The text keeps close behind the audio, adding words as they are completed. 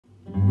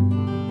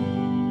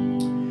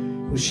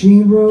Well,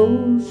 she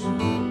rose,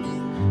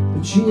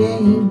 but she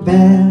ain't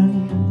bad.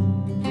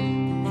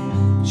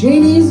 She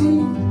ain't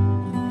easy,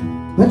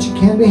 but she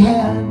can be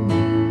had.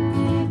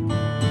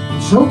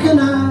 And so can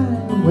I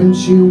when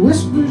she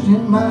whispers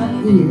in my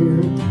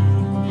ear.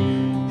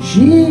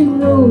 She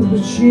ain't Rose,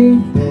 but she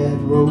ain't bad.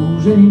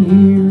 Rose ain't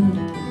here.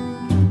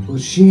 Well,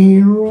 she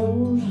ain't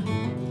Rose,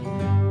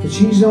 but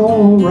she's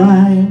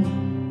alright.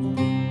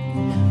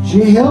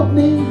 She helped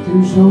me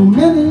through so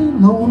many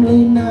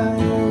lonely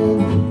nights.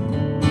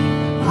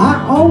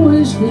 I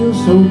always feel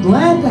so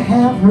glad to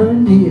have her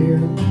near.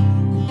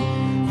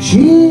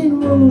 She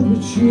ain't Rose,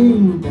 but she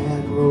ain't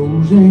bad.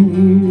 Rose ain't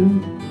here.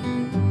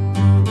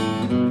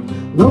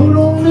 Lord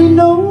only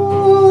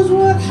knows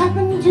what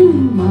happened to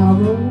my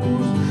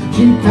Rose.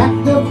 She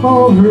packed up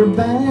all her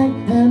bag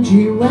and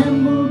she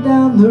rambled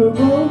down the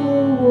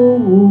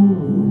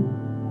road.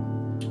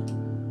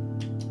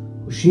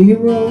 Well, she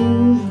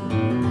rose,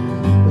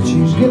 but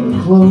she's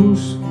getting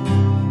close.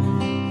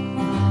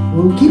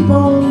 We'll keep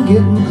on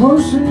getting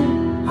closer,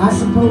 I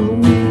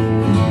suppose.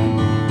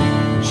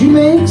 She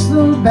makes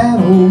those bad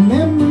old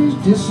memories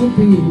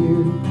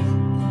disappear.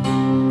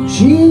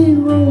 She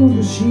ain't Rose,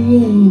 but she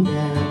ain't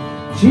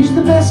bad. She's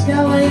the best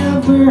gal I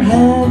ever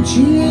had.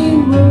 She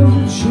ain't Rose,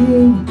 but she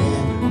ain't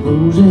bad.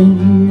 Rose ain't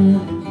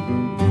here.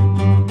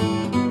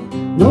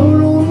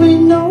 Lord only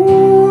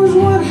knows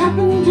what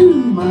happened to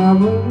my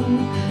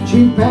Rose.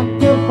 She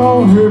packed up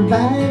all her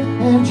bag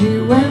and she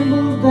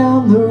rambled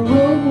down the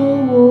road.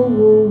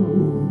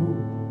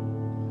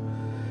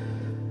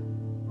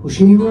 Well,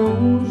 she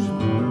rose,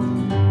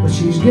 but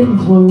she's getting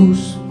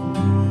close.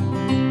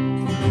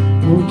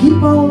 We'll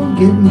keep on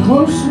getting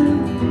closer,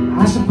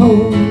 I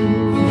suppose.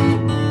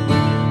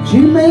 She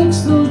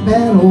makes those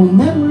bad old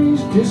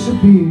memories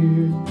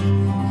disappear.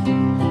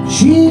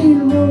 She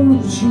ain't Rose,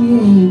 but she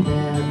ain't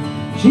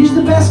bad. She's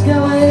the best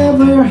gal I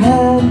ever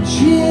had.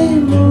 She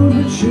ain't Rose,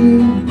 but she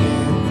ain't bad.